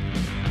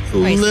 A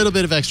little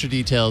bit of extra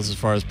details as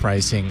far as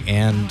pricing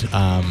and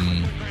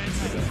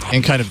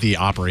kind of the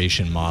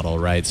operation model,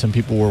 right? Some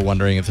people were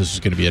wondering if this was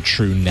going to be a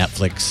true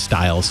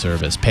Netflix-style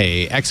service.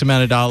 Pay X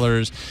amount of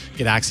dollars,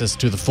 get access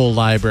to the full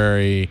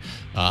library,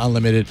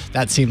 unlimited.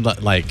 That seemed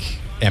like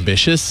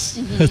ambitious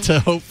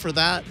to hope for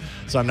that.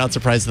 So I'm not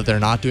surprised that they're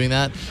not doing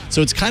that.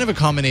 So it's kind of a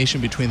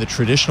combination between the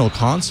traditional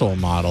console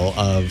model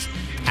of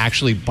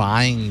actually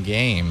buying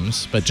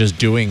games, but just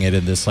doing it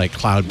in this like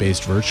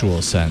cloud-based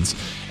virtual sense,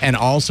 and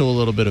also a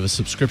little bit of a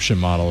subscription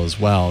model as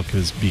well,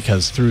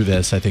 because through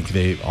this, I think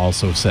they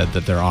also said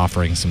that they're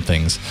offering some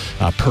things,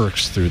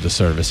 perks through the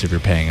service if you're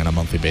paying on a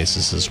monthly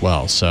basis as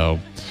well. So,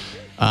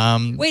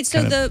 Wait,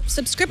 so the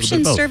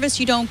subscription service,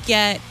 you don't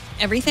get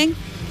everything?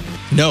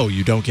 No,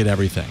 you don't get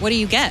everything. What do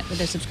you get with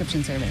their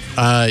subscription service?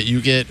 You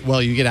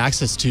get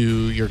access to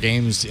your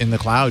games in the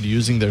cloud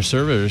using their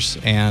servers,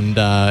 and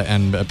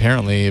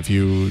apparently, if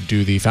you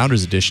do the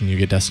Founders Edition, you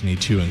get Destiny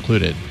 2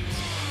 included.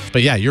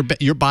 But yeah,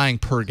 you're buying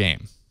per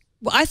game.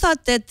 Well, I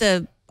thought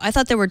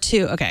there were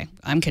two. Okay,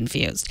 I'm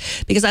confused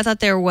because I thought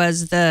there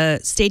was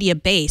the Stadia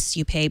Base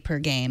you pay per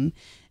game,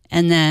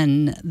 and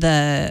then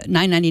the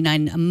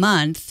 $9.99 a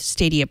month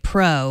Stadia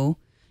Pro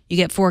you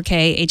get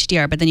 4K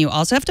HDR, but then you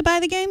also have to buy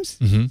the games.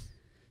 Mm-hmm.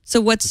 So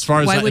what's as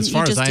far as why I, wouldn't as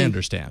far you just as I do?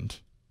 understand,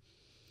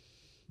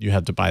 you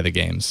have to buy the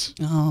games.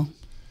 Oh.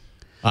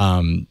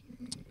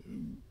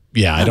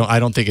 Yeah, I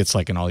don't think it's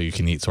like an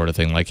all-you-can-eat sort of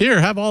thing. Like, here,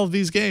 have all of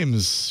these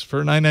games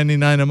for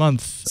 $9.99 a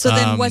month. So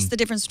then what's the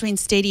difference between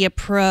Stadia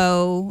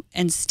Pro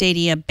and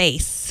Stadia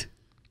Base?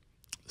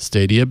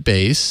 Stadia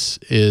Base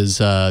is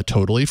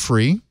totally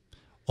free,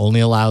 only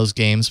allows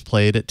games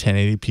played at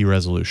 1080p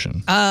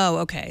resolution. Oh,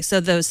 okay. So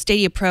the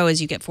Stadia Pro is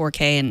you get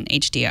 4K and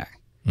HDR.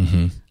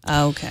 Mm-hmm.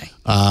 Oh, okay.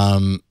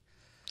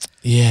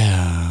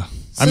 Yeah.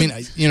 So, I mean,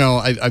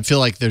 I feel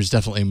like there's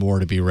definitely more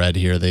to be read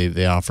here.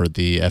 They offered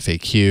the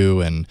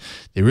FAQ, and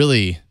they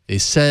really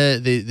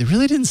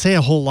didn't say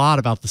a whole lot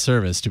about the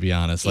service, to be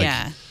honest.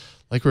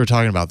 Like we were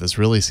talking about, this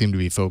really seemed to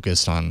be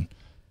focused on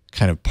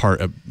kind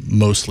of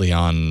mostly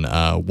on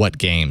what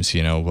games.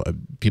 You know,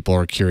 people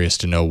are curious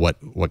to know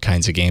what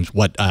kinds of games,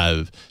 what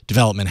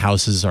development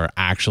houses are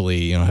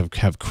actually, you know,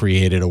 have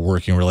created a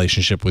working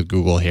relationship with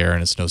Google here,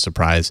 and it's no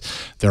surprise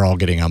they're all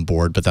getting on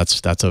board. But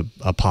that's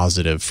a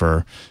positive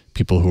for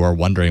people who are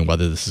wondering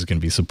whether this is going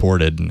to be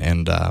supported,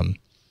 and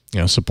you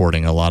know,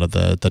 supporting a lot of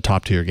the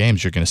top tier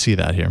games. You're going to see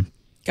that here.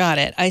 Got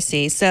it. I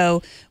see.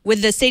 So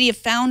with the Stadia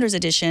Founders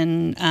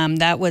Edition,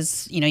 that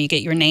was, you know, you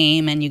get your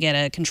name and you get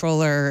a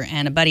controller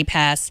and a buddy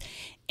pass,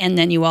 and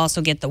then you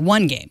also get the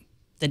one game,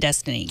 the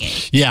Destiny game.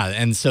 Yeah,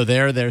 and so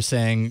they're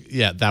saying,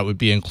 yeah, that would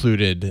be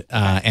included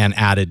and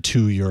added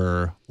to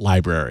your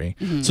library.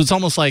 So it's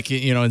almost like,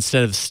 you know,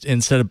 instead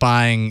of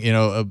buying, you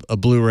know, a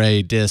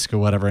Blu-ray disc or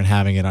whatever and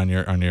having it on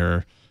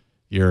your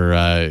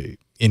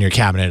in your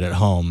cabinet at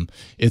home,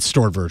 it's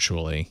stored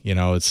virtually. You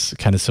know, it's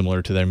kind of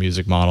similar to their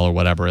music model or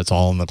whatever. It's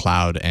all in the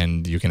cloud,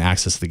 and you can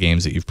access the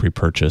games that you've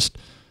pre-purchased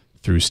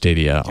through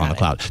Stadia on the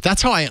cloud.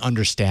 That's how I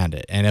understand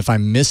it. And if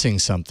I'm missing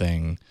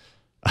something,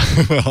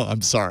 well,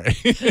 I'm sorry.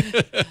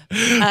 But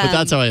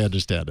that's how I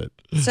understand it.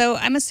 So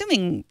I'm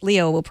assuming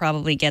Leo will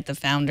probably get the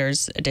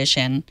Founders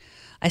Edition.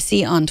 I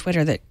see on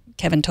Twitter that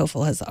Kevin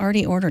Toffel has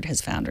already ordered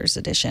his Founders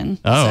Edition.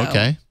 Oh, so,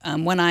 okay.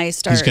 When I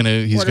start,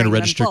 he's gonna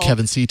register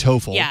Kevin C.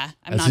 Toffel. Yeah,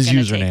 I'm not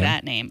gonna take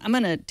that name. I'm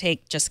gonna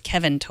take just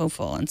Kevin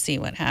Toffel and see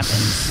what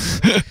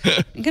happens.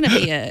 I'm gonna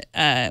be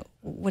a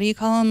what do you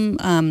call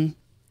them?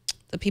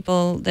 The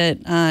people that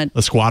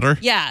a squatter.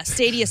 Yeah,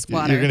 Stadia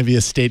squatter. You're gonna be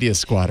a Stadia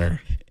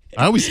squatter.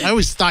 I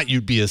always thought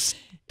you'd be a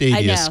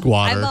Stadia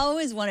squatter. I've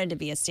always wanted to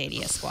be a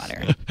Stadia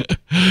squatter.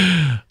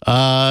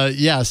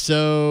 Yeah,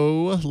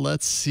 so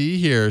let's see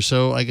here.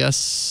 So I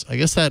guess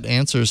that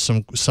answers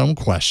some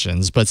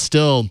questions, but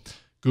still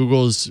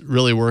Google's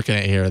really working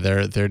it here.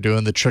 They're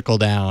doing the trickle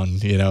down,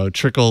 you know,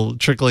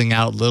 trickling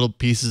out little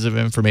pieces of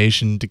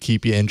information to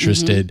keep you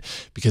interested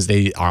because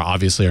they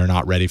obviously are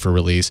not ready for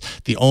release.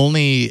 The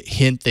only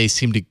hint they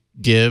seem to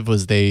give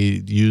was they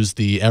used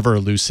the ever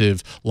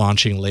elusive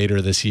launching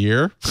later this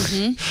year.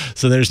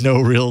 So there's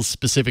no real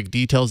specific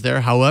details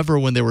there. However,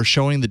 when they were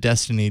showing the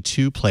Destiny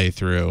 2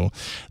 playthrough,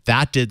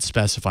 that did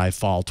specify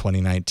fall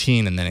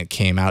 2019, and then it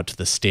came out to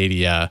the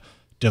Stadia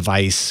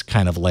device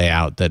kind of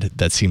layout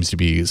that seems to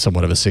be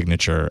somewhat of a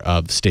signature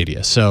of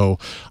Stadia. So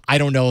I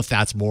don't know if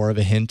that's more of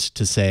a hint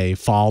to say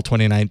fall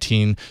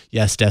 2019,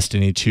 yes,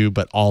 Destiny 2,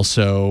 but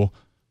also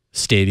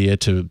Stadia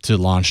to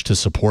launch to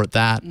support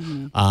that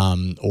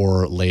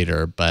or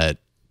later. But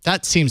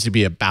that seems to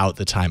be about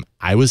the time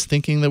I was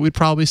thinking that we'd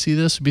probably see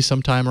this would be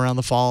sometime around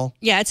the fall.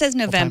 Yeah, it says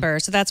November.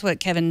 So that's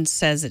what Kevin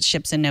says. It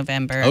ships in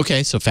November.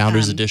 Okay, so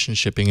Founders Edition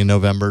shipping in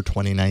November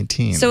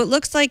 2019. So it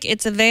looks like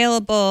it's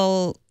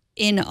available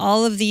in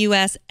all of the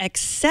U.S.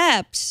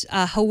 except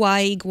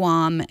Hawaii,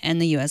 Guam,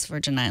 and the U.S.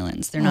 Virgin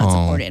Islands. They're not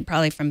supported,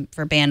 probably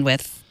for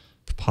bandwidth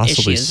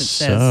possibly issues. It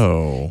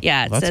says,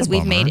 yeah, it says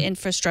we've made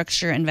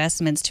infrastructure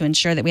investments to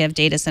ensure that we have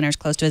data centers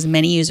close to as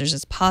many users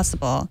as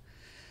possible.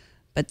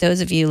 But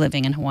those of you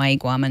living in Hawaii,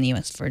 Guam, and the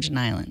U.S. Virgin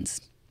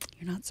Islands,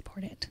 you're not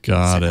supported.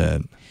 Got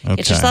it. Okay.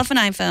 Get yourself an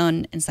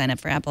iPhone and sign up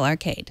for Apple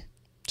Arcade.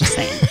 Just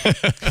saying.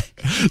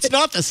 It's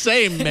not the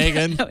same,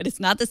 Megan. No, it's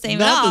not the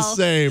same at all. Not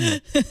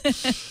the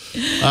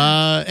same.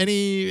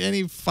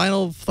 Any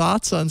final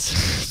thoughts on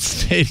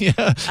Stadia?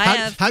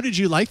 How did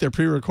you like their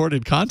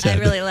pre-recorded content? I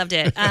really loved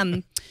it.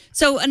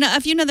 So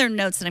a few other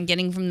notes that I'm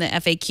getting from the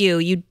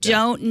FAQ. You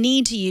don't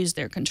need to use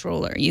their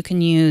controller. You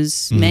can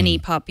use many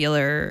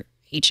popular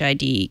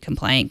HID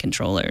compliant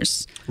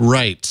controllers.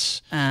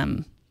 Right.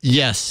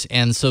 Yes,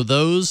 and so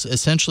those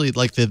essentially,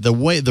 like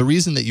the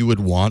reason that you would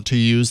want to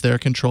use their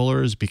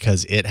controller is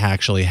because it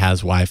actually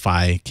has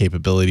Wi-Fi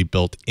capability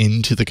built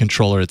into the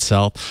controller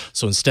itself.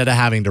 So instead of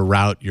having to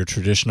route your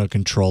traditional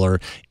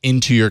controller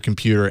into your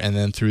computer and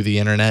then through the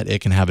internet,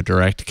 it can have a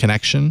direct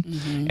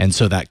connection, and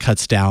so that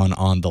cuts down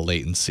on the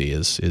latency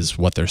is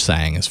what they're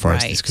saying as far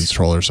as these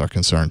controllers are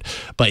concerned.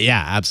 But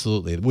yeah,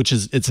 absolutely.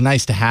 It's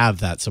nice to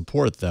have that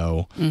support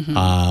though.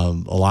 A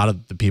lot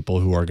of the people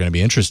who are going to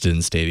be interested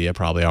in Stadia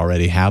probably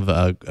already have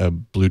a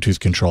Bluetooth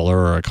controller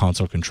or a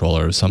console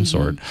controller of some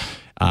sort.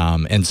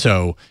 And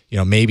so, you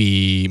know,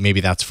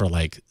 maybe that's for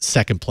like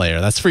second player.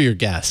 That's for your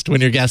guest.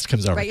 When your guest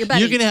comes over, you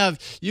can have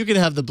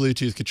the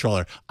Bluetooth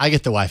controller. I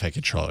get the Wi-Fi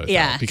controller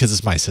though, because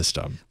it's my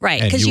system.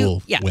 Right. And you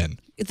will win.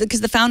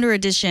 Because the Founder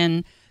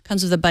Edition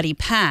comes with a buddy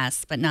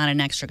pass, but not an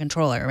extra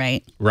controller,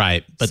 right?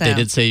 Right. But they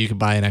did say you could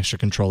buy an extra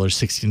controller,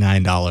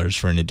 $69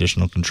 for an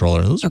additional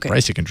controller. Those are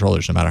pricey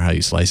controllers, no matter how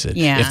you slice it.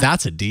 Yeah. If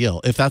that's a deal,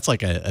 if that's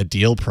like a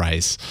deal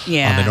price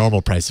on the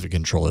normal price of a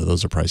controller,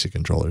 those are pricey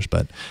controllers,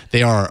 but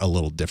they are a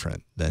little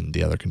different than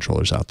the other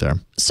controllers out there.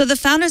 So the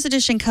Founders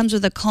Edition comes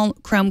with a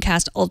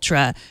Chromecast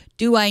Ultra.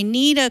 Do I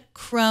need a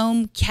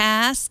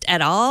Chromecast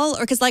at all?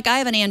 Or because like I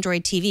have an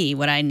Android TV,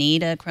 would I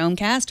need a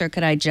Chromecast or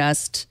could I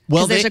just,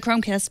 because there's a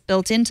Chromecast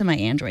built into my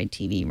Android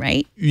TV,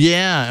 right?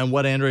 Yeah, and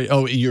what Android,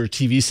 your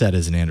TV set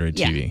is an Android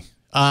TV.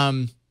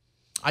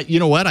 You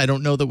know what? I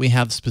don't know that we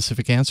have a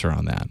specific answer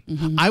on that.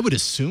 I would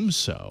assume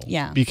so.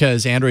 Yeah.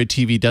 Because Android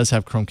TV does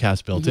have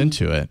Chromecast built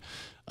into it.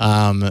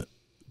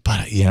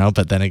 But, you know,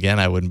 but then again,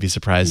 I wouldn't be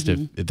surprised if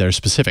they're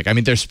specific. I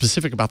mean, they're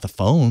specific about the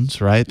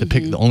phones, right?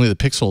 Only the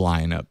Pixel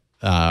lineup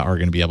are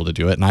going to be able to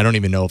do it. And I don't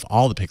even know if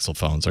all the Pixel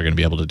phones are going to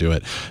be able to do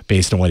it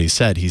based on what he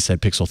said. He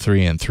said Pixel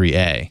 3 and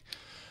 3A.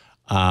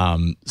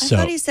 I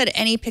thought he said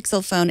any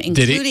Pixel phone,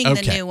 including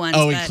the new ones.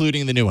 Oh,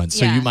 including the new ones.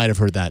 So you might have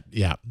heard that,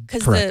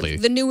 correctly.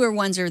 Because the newer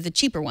ones are the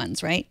cheaper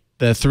ones, right?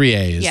 The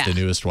 3A is the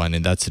newest one,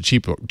 and that's the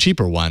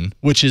cheaper one,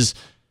 which is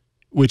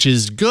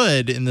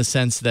good in the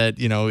sense that,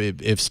 you know,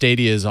 if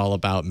Stadia is all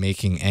about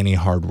making any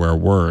hardware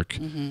work,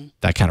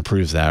 that kind of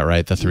proves that,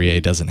 right? The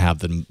 3A doesn't have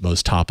the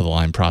most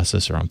top-of-the-line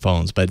processor on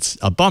phones, but it's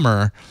a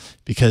bummer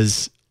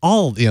because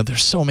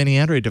there's so many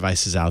Android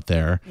devices out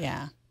there.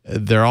 Yeah.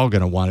 They're all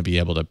going to want to be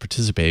able to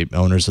participate,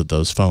 owners of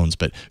those phones.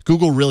 But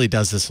Google really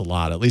does this a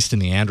lot, at least in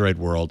the Android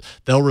world.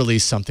 They'll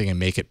release something and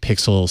make it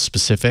pixel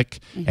specific.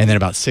 And then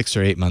about 6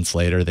 or 8 months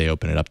later, they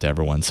open it up to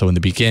everyone. So in the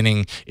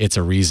beginning, it's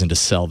a reason to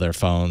sell their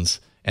phones.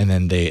 And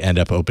then they end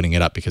up opening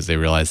it up because they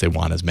realize they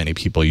want as many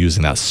people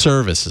using that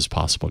service as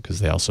possible because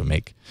they also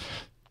make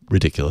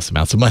ridiculous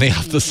amounts of money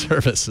off the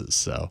services.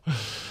 So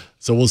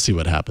we'll see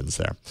what happens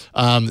there.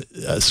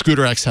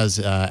 Scooter X has,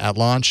 at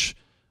launch,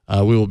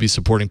 we will be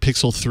supporting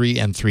Pixel 3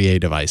 and 3A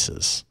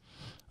devices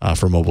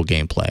for mobile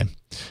gameplay.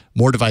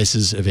 More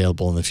devices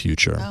available in the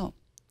future.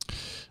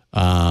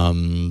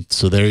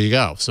 So there you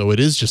go. So it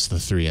is just the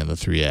 3 and the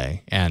 3A,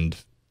 and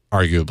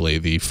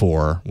arguably the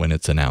 4 when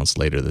it's announced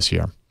later this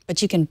year.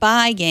 But you can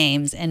buy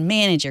games and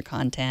manage your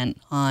content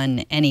on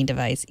any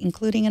device,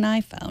 including an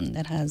iPhone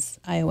that has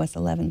iOS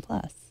 11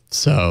 Plus.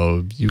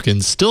 So you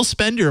can still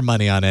spend your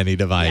money on any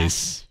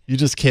device. You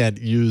just can't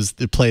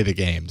play the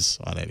games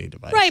on any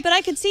device. Right, but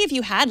I could see if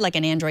you had like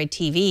an Android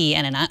TV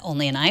and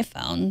only an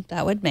iPhone,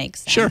 that would make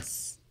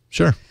sense.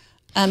 Sure.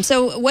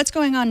 So what's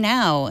going on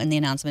now in the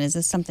announcement? Is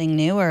this something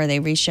new, or are they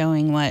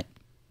re-showing what?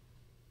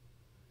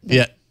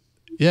 Yeah.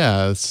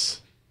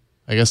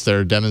 I guess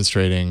they're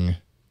demonstrating.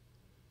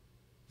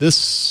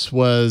 This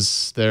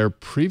was their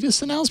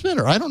previous announcement,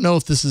 or I don't know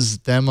if this is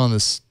them on the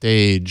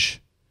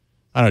stage.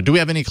 I don't know. Do we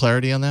have any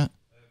clarity on that?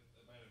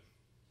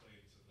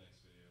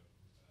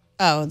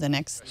 Oh, the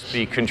next.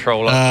 The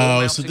controller.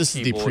 Oh, so this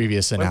is the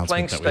previous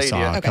announcement that we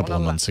saw a couple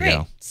of months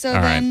ago. So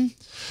then.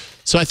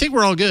 So I think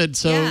we're all good.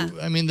 So,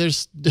 I mean,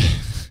 there's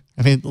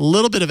a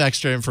little bit of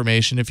extra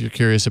information if you're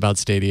curious about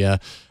Stadia.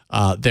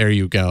 There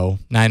you go.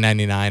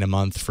 $9.99 a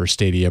month for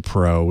Stadia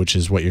Pro, which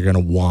is what you're going to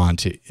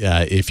want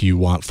if you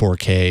want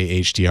 4K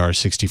HDR,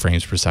 60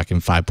 frames per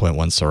second,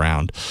 5.1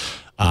 surround.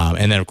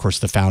 And then, of course,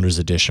 the Founders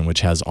Edition,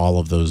 which has all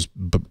of those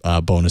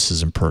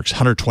bonuses and perks.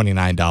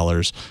 $129,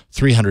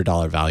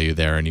 $300 value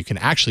there. And you can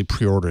actually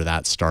pre-order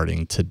that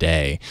starting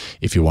today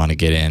if you want to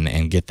get in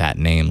and get that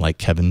name like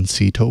Kevin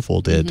C.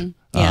 Toffel did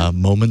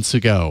moments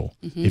ago.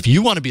 If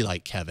you want to be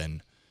like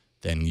Kevin,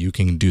 then you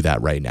can do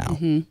that right now.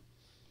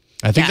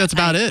 I think that's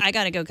about it. I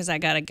got to go because I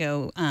got to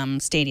go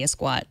Stadia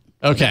squat.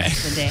 Okay.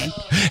 The day.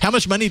 How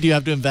much money do you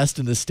have to invest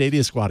in the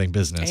Stadia squatting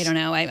business? I don't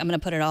know. I'm going to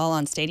put it all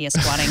on Stadia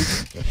squatting.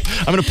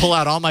 I'm going to pull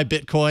out all my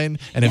Bitcoin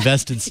and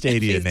invest in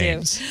Stadia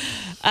names.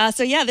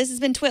 So yeah, this has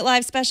been TWiT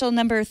Live special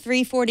number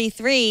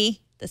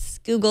 343, the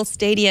Google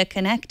Stadia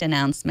Connect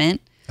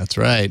announcement. That's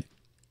right.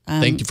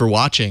 Thank you for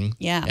watching.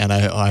 Yeah. And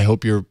I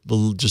hope you're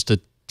just a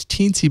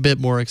teensy bit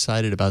more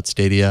excited about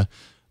Stadia.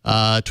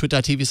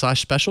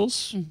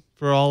 TWiT.tv/specials.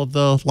 For all of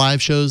the live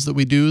shows that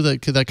we do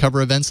that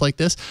cover events like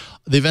this.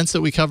 The events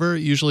that we cover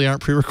usually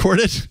aren't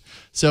pre-recorded.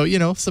 So, you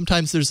know,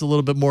 sometimes there's a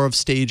little bit more of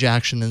stage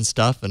action and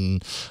stuff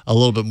and a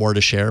little bit more to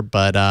share.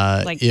 But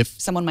like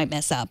if someone might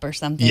mess up or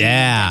something.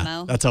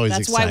 Yeah, that's always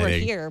exciting. That's why we're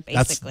here,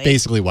 basically. That's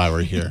basically why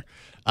we're here.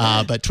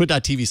 But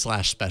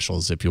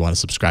TWiT.tv/specials if you want to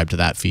subscribe to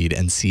that feed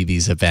and see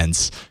these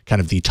events,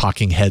 kind of the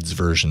talking heads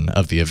version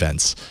of the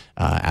events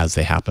as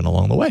they happen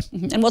along the way.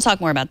 And we'll talk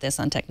more about this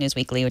on Tech News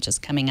Weekly, which is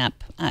coming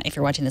up. If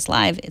you're watching this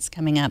live, it's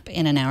coming up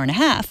in an hour and a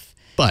half.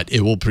 But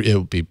it will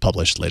be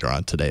published later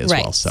on today as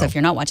well. So if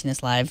you're not watching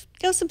this live,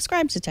 go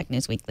subscribe to Tech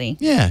News Weekly.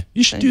 Yeah,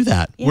 you should do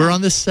that. Yeah. We're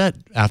on this set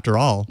after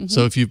all.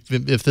 So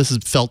if this has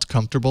felt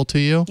comfortable to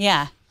you,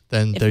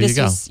 then there you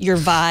go. If this is your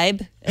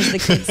vibe, as the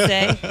kids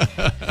say.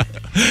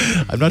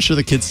 I'm not sure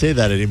the kids say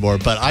that anymore,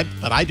 but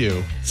I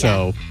do.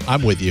 So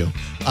I'm with you.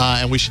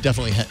 And we should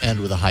definitely end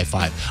with a high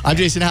five. I'm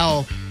Jason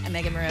Howell. I'm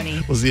Megan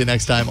Morrone. We'll see you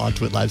next time on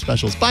TWiT Live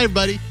Specials. Bye,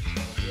 everybody.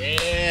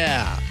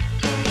 Yeah.